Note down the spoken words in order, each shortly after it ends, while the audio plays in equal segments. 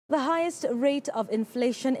The highest rate of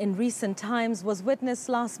inflation in recent times was witnessed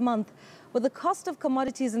last month, with the cost of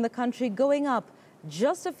commodities in the country going up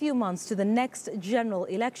just a few months to the next general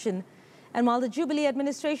election. And while the Jubilee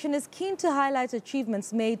administration is keen to highlight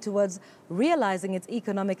achievements made towards realizing its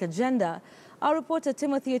economic agenda, our reporter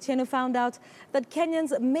Timothy Otieno found out that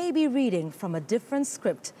Kenyans may be reading from a different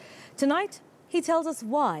script. Tonight, he tells us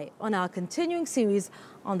why on our continuing series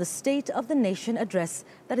on the State of the Nation address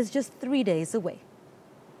that is just 3 days away.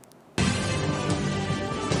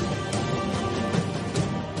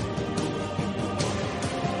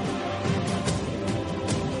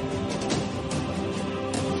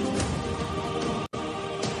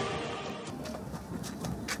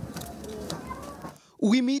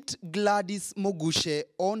 We meet Gladys Mogushe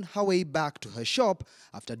on her way back to her shop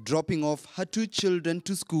after dropping off her 2 children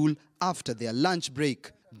to school after their lunch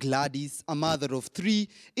break. Gladys, a mother of 3,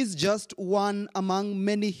 is just one among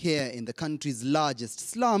many here in the country's largest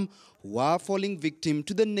slum who are falling victim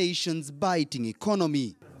to the nation's biting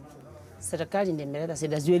economy. Serikali ndio imeleta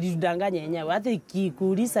shida, sio ilidanganya yenyewe. Hata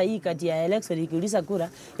ikikuuliza hii kati ya election ikikuuliza kura,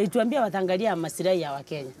 ilituambia wataangalia maslahi ya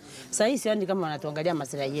Wakenya. Sasa hii sioni kama wanatuangalia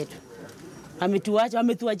maslahi yetu.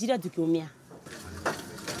 Wametuachilia tukiumia.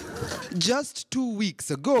 Just 2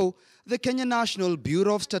 weeks ago, the Kenya National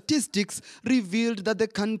Bureau of Statistics revealed that the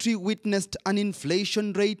country witnessed an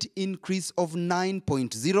inflation rate increase of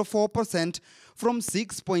 9.04% from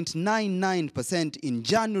 6.99% in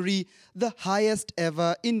January, the highest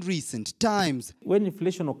ever in recent times. When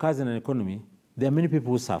inflation occurs in an economy, there are many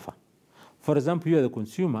people who suffer. For example, you are the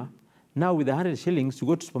consumer. Now with 100 shillings, you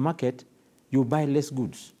go to the supermarket, you buy less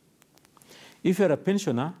goods. If you're a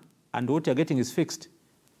pensioner and what you're getting is fixed,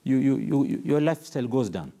 your lifestyle goes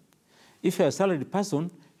down. If you're a salaried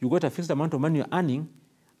person, you got a fixed amount of money you're earning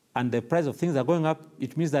and the price of things are going up,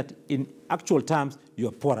 it means that in actual terms,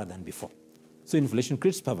 you're poorer than before. So inflation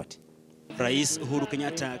creates poverty.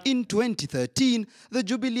 In 2013, the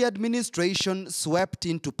Jubilee administration swept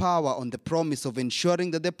into power on the promise of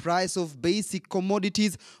ensuring that the price of basic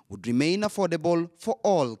commodities would remain affordable for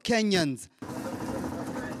all Kenyans.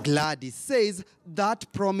 Gladys says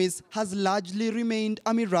that promise has largely remained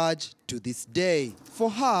a mirage to this day. For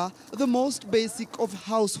her, the most basic of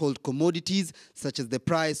household commodities, such as the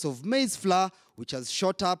price of maize flour, which has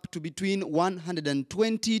shot up to between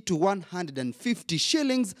 120 to 150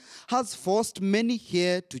 shillings, has forced many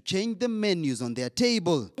here to change the menus on their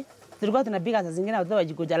table. Tulikuwa tunapika saa zingine watoto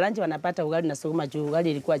wajikuja lunch wanapata ugali na sukuma juu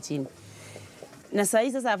ugali ilikuwa chini. Na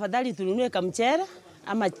sasa afadhali tununue kamchera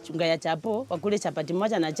ama chunga ya chapo wakule chapati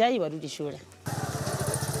moja na chai warudi shule.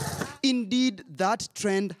 Indeed, that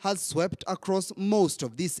trend has swept across most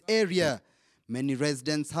of this area. Many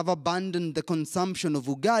residents have abandoned the consumption of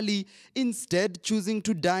ugali, instead choosing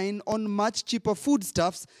to dine on much cheaper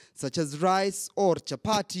foodstuffs such as rice or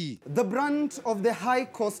chapati. The brunt of the high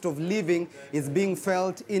cost of living is being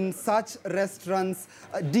felt in such restaurants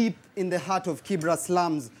deep in the heart of Kibra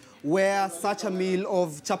slums, where such a meal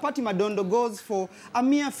of chapati madondo goes for a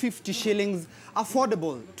mere 50 shillings,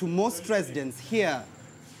 affordable to most residents here.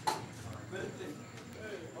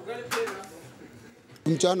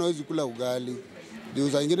 Mchana hizi kula ugali. Ndio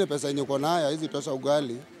za nyingine pesa yenye uko nayo hizi pesa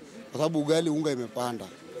ugali kwa sababu ugali unga imepanda.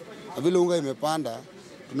 Na vile unga imepanda,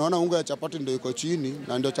 tunaona unga ya chapati ndio iko chini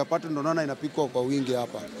na ndio chapati ndio naona inapikwa kwa wingi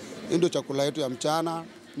hapa. Hii ndio chakula yetu ya mchana.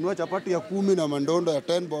 Nunua chapati ya 10 na mandondo ya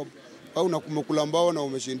 10 bob au unakumekula mbao na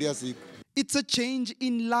umeshindia siku. It's a change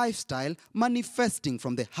in lifestyle manifesting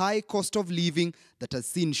from the high cost of living that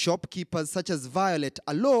has seen shopkeepers such as Violet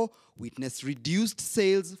Alo witness reduced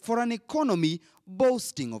sales for an economy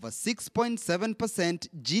boasting of a 6.7%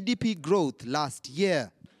 GDP growth last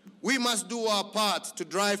year. We must do our part to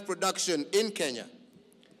drive production in Kenya.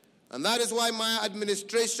 And that is why my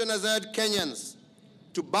administration has urged Kenyans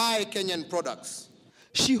to buy Kenyan products.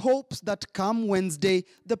 She hopes that come Wednesday,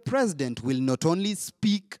 the president will not only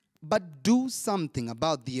speak but do something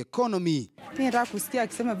about the economy. Mimi nataka kusikia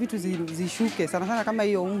akisema vitu zishuke sana sana kama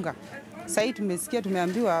hiyo unga. Sasa tumesikia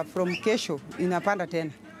tumeambiwa from kesho inapanda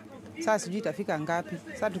tena. Sasa sijui itafika ngapi.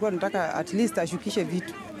 Sasa tulikuwa tunataka at least ashukishe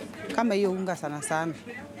vitu kama hiyo unga sana sana.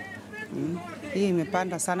 Hii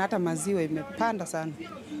imepanda sana, hata maziwa imepanda sana.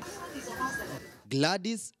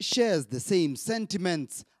 Gladys shares the same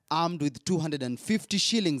sentiments. Armed with 250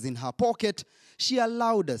 shillings in her pocket, she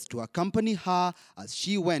allowed us to accompany her as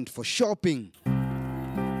she went for shopping.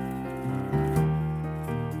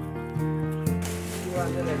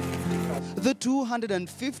 The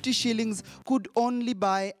 250 shillings could only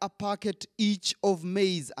buy a packet each of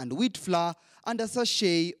maize and wheat flour and a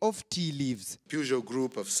sachet of tea leaves. Peugeot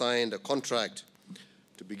Group have signed a contract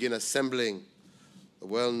to begin assembling the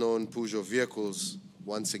well-known Peugeot vehicles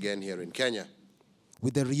once again here in Kenya.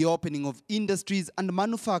 With the reopening of industries and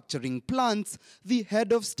manufacturing plants, the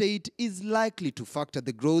head of state is likely to factor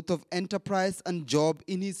the growth of enterprise and job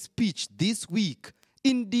in his speech this week.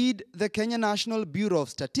 Indeed, the Kenya National Bureau of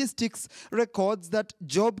Statistics records that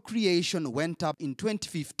job creation went up in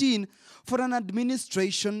 2015 for an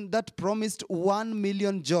administration that promised 1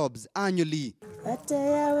 million jobs annually. But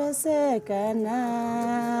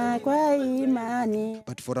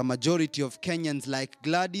for a majority of Kenyans like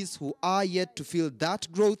Gladys who are yet to feel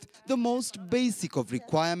that growth, the most basic of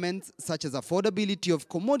requirements, such as affordability of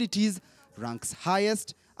commodities, ranks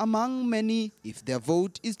highest among many if their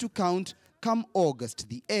vote is to count come August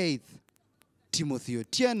the 8th. Timothy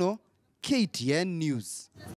Otieno, KTN News.